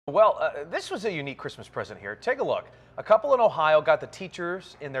Well, this was a unique Christmas present here. Take a look. A couple in Ohio got the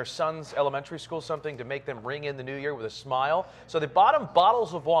teachers in their son's elementary school something to make them ring in the new year with a smile. So they bought them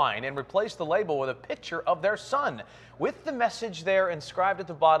bottles of wine and replaced the label with a picture of their son, with the message there inscribed at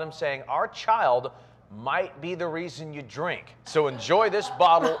the bottom saying, "Our child might be the reason you drink. So enjoy this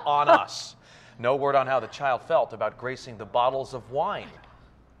bottle on us." No word on how the child felt about gracing the bottles of wine.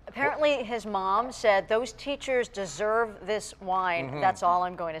 Apparently, his mom said those teachers deserve this wine. That's all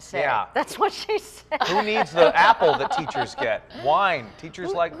I'm going to say. Yeah. That's what she said. Who needs the apple that teachers get? Wine.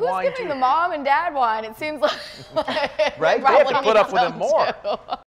 Teachers like wine Who's giving too. the mom and dad wine? It seems like Right? They have to put up with it more.